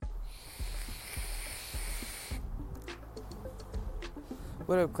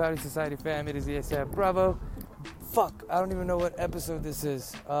What up, Cloudy Society fam? It is ASAP Bravo. Fuck, I don't even know what episode this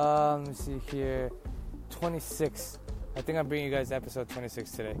is. Let me see here. 26. I think I'm bringing you guys episode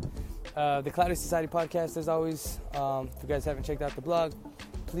 26 today. The Cloudy Society podcast, as always. If you guys haven't checked out the blog,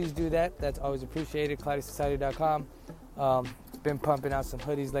 please do that. That's always appreciated. CloudySociety.com. Been pumping out some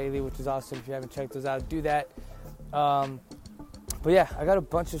hoodies lately, which is awesome. If you haven't checked those out, do that. But yeah, I got a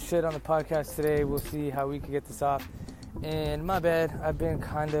bunch of shit on the podcast today. We'll see how we can get this off. And my bad, I've been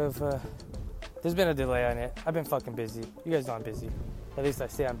kind of, there's been a delay on it. I've been fucking busy. You guys know I'm busy. At least I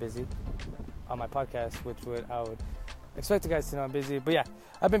say I'm busy on my podcast, which I would expect you guys to know I'm busy. But yeah,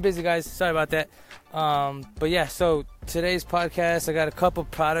 I've been busy, guys. Sorry about that. But yeah, so today's podcast, I got a couple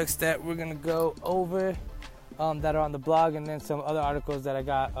products that we're going to go over that are on the blog, and then some other articles that I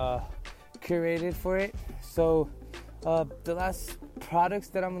got curated for it. So the last products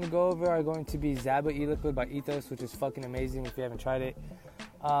that I'm going to go over are going to be Zaba E-Liquid by Ethos, which is fucking amazing if you haven't tried it.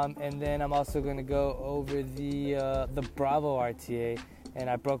 And then I'm also going to go over the Bravo RTA, and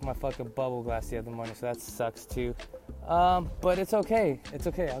I broke my fucking bubble glass the other morning, so that sucks too. But it's okay. It's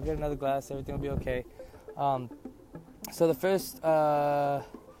okay. I'll get another glass. Everything will be okay. So the first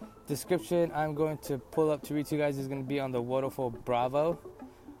description I'm going to pull up to read to you guys is going to be on the Waterfall Bravo.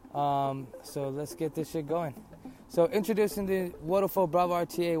 So let's get this shit going. So introducing the Waterfall Bravo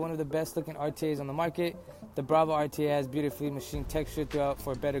RTA, one of the best looking RTAs on the market. The Bravo RTA has beautifully machined texture throughout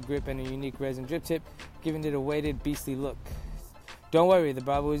for better grip and a unique resin drip tip, giving it a weighted, beastly look. Don't worry, the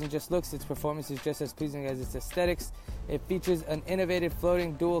Bravo isn't just looks, its performance is just as pleasing as its aesthetics. It features an innovative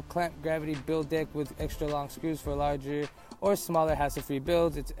floating dual clamp gravity build deck with extra long screws for larger or smaller hassle-free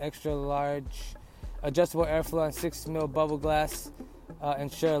builds. It's extra large adjustable airflow and 6mm bubble glass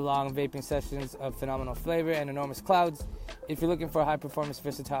ensure long vaping sessions of phenomenal flavor and enormous clouds. If you're looking for a high-performance,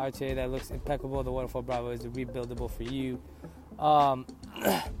 versatile RTA that looks impeccable, the Waterfall Bravo is rebuildable for you.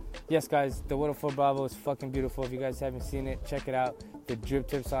 Yes, guys, the Waterfall Bravo is fucking beautiful. If you guys haven't seen it, check it out. The drip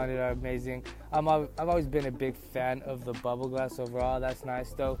tips on it are amazing. I've always been a big fan of the bubble glass overall. That's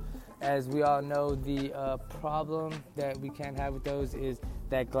nice, though. As we all know, the problem that we can't have with those is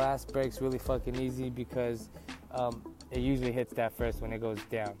that glass breaks really fucking easy because it usually hits that first when it goes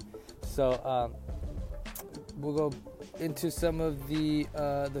down. So we'll go into some of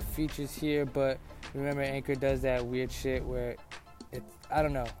the features here, but remember, Anchor does that weird shit where I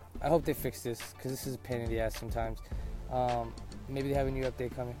don't know. I hope they fix this because this is a pain in the ass sometimes. Maybe they have a new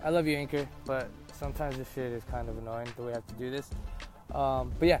update coming. I love you, Anchor, but sometimes this shit is kind of annoying the way I have to do this.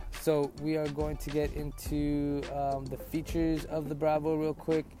 But yeah, so we are going to get into the features of the Bravo real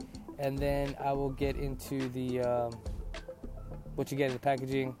quick, and then I will get into the what you get in the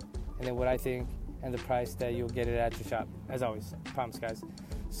packaging, and then what I think, and the price that you'll get it at your shop, as always. Promise, guys.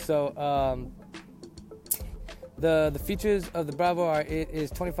 So the features of the Bravo are: it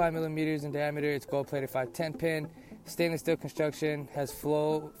is 25 millimeters in diameter, it's gold-plated 510 pin, stainless steel construction, has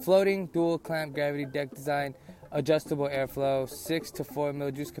floating dual clamp gravity deck design, adjustable airflow, 6 to 4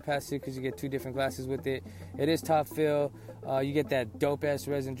 mil juice capacity because you get two different glasses with it. It is top fill. You get that dope ass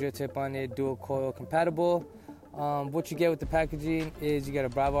resin drip tip on it, dual coil compatible. What you get with the packaging is you get a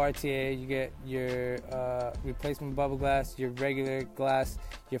Bravo RTA, you get your replacement bubble glass, your regular glass,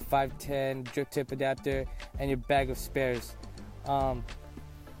 your 510 drip tip adapter, and your bag of spares.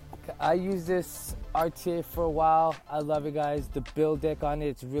 I use this RTA for a while. I love it, guys. The build deck on it,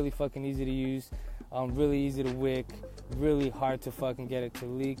 it's really fucking easy to use, really easy to wick, really hard to fucking get it to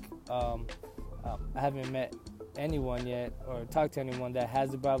leak. I haven't met anyone yet or talked to anyone that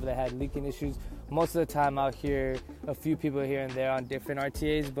has the Bravo that had leaking issues. Most of the time I'll hear a few people here and there on different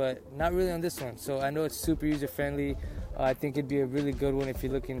RTAs, but not really on this one. So I know it's super user friendly. I think it'd be a really good one if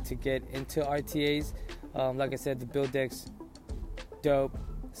you're looking to get into RTAs. Like I said, the build deck's dope,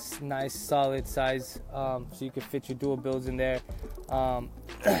 nice solid size, so you can fit your dual builds in there.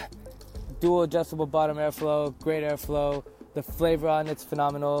 Dual adjustable bottom airflow, great airflow. The flavor on it's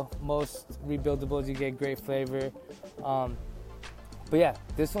phenomenal. Most rebuildables you get great flavor. But yeah,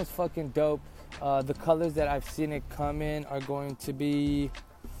 this one's fucking dope. The colors that I've seen it come in are going to be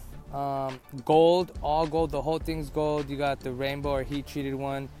gold, all gold. The whole thing's gold. You got the rainbow or heat treated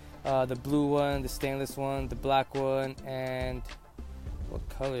one, the blue one, the stainless one, the black one, and what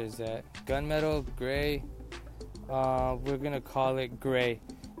color is that? Gunmetal, gray. We're gonna call it gray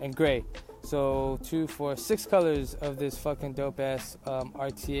and gray. So 2, 4, 6 colors of this fucking dope ass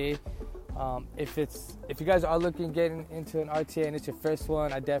RTA. If you guys are looking getting into an RTA and it's your first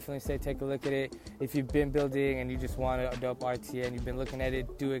one, I definitely say take a look at it. If you've been building and you just want a dope RTA and you've been looking at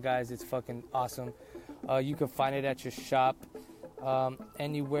it, do it, guys. It's fucking awesome. You can find it at your shop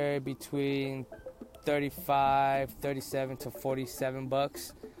anywhere between 37 to 47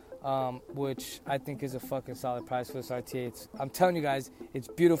 bucks, which I think is a fucking solid price for this RTA. I'm telling you guys, it's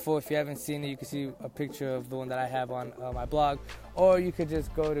beautiful. If you haven't seen it, you can see a picture of the one that I have on my blog, or you could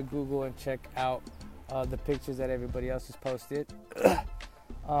just go to Google and check out the pictures that everybody else has posted.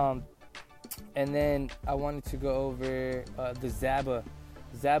 And then I wanted to go over the Zaba.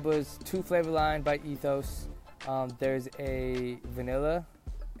 Zaba's 2-flavor line by Ethos. There's a vanilla,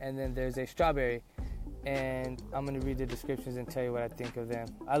 and then there's a strawberry. And I'm going to read the descriptions and tell you what I think of them.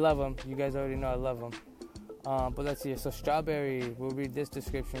 I love them. You guys already know I love them. But let's see. So strawberry, we'll read this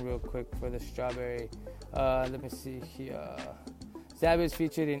description real quick for the strawberry. Let me see here. Zaba is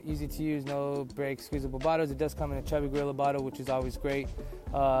featured in easy-to-use, no-break, squeezable bottles. It does come in a chubby gorilla bottle, which is always great.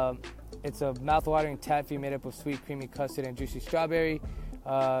 It's a mouth-watering taffy made up of sweet, creamy custard and juicy strawberry.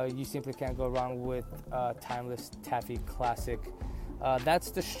 You simply can't go wrong with timeless taffy classic.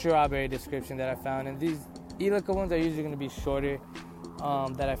 That's the strawberry description that I found. And these e-liquor ones are usually going to be shorter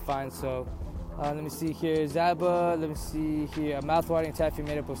that I find. So let me see here. Zaba, let me see here. A mouth-watering taffy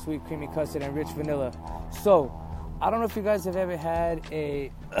made up of sweet, creamy custard and rich vanilla. So I don't know if you guys have ever had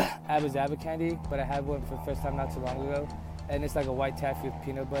a Abba Zaba candy, but I had one for the first time not too long ago. And it's like a white taffy with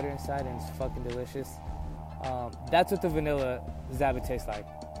peanut butter inside, and it's fucking delicious. That's what the vanilla Zaba tastes like.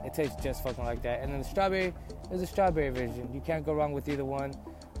 It tastes just fucking like that. And then the strawberry is a strawberry version. You can't go wrong with either one.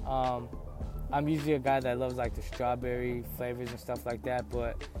 I'm usually a guy that loves like the strawberry flavors and stuff like that,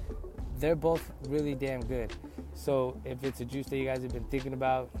 but they're both really damn good. So if it's a juice that you guys have been thinking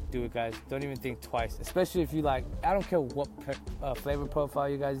about, do it, guys. Don't even think twice. Especially if you like, I don't care what flavor profile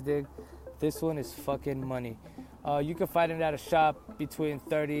you guys dig. This one is fucking money. You can find it at a shop between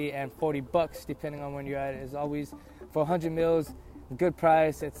 30 and 40 bucks, depending on when you're at it. As always, for 100 mils, good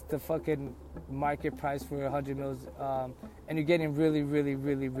price. It's the fucking market price for 100 mils. And you're getting really, really,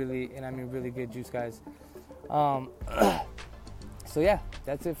 really, really, and I mean really good juice, guys. So yeah,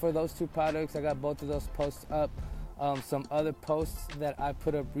 that's it for those two products. I got both of those posts up. Some other posts that I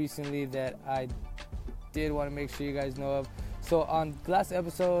put up recently that I did want to make sure you guys know of. So on the last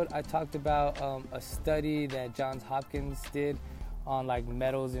episode, I talked about a study that Johns Hopkins did on like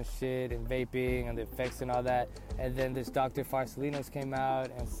metals and shit and vaping and the effects and all that. And then this Dr. Farsalinos came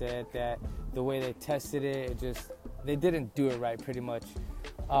out and said that the way they tested it, they didn't do it right pretty much.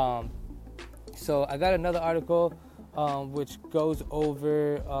 So I got another article which goes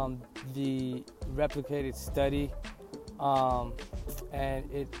over the replicated study.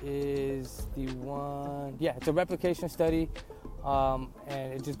 And it is it's a replication study,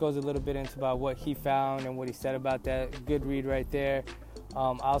 and it just goes a little bit into about what he found and what he said about that. Good read right there.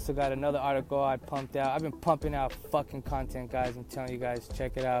 I also got another article I pumped out. I've been pumping out fucking content, guys. I'm telling you guys,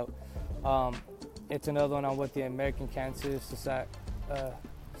 check it out. It's another one on what the American Cancer Society?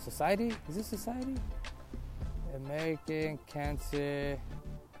 Is this society? American Cancer...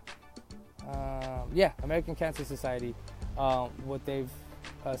 American Cancer Society, what they've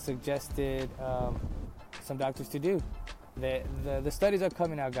suggested some doctors to do. The studies are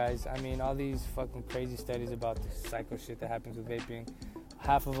coming out, guys. I mean, all these fucking crazy studies about the psycho shit that happens with vaping,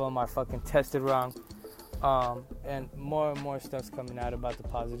 half of them are fucking tested wrong, and more and more stuff's coming out about the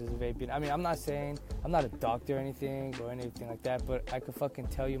positives of vaping. I mean, I'm not a doctor or anything like that, but I could fucking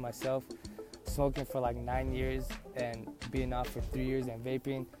tell you myself, smoking for like 9 years and being off for 3 years and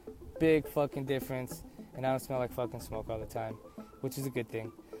vaping, big fucking difference, and I don't smell like fucking smoke all the time, which is a good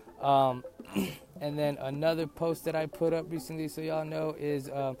thing. And then another post that I put up recently, so y'all know, is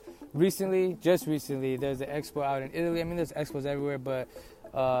just recently, there's an expo out in Italy. I mean, there's expos everywhere, but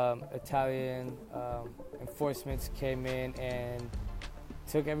Italian enforcements came in and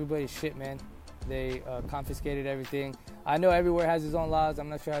took everybody's shit, man. They confiscated everything. I know everywhere has its own laws. I'm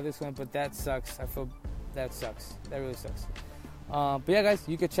not sure how this went, but that sucks. I feel that sucks. That really sucks. But yeah, guys,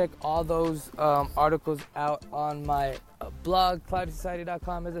 you can check all those articles out on my blog,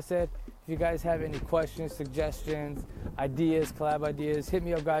 cloudysociety.com. As I said, if you guys have any questions, suggestions, ideas, collab ideas, hit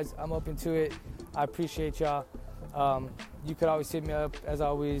me up, guys. I'm open to it. I appreciate y'all. You could always hit me up, as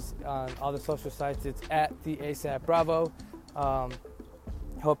always, on all the social sites. It's at the ASAP Bravo.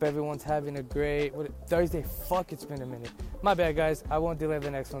 Hope everyone's having a great Thursday. Fuck, it's been a minute. My bad, guys. I won't delay the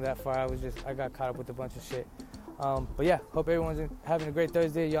next one that far. I got caught up with a bunch of shit. But yeah, hope everyone's having a great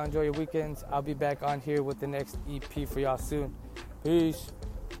Thursday. Y'all enjoy your weekends. I'll be back on here with the next EP for y'all soon. Peace.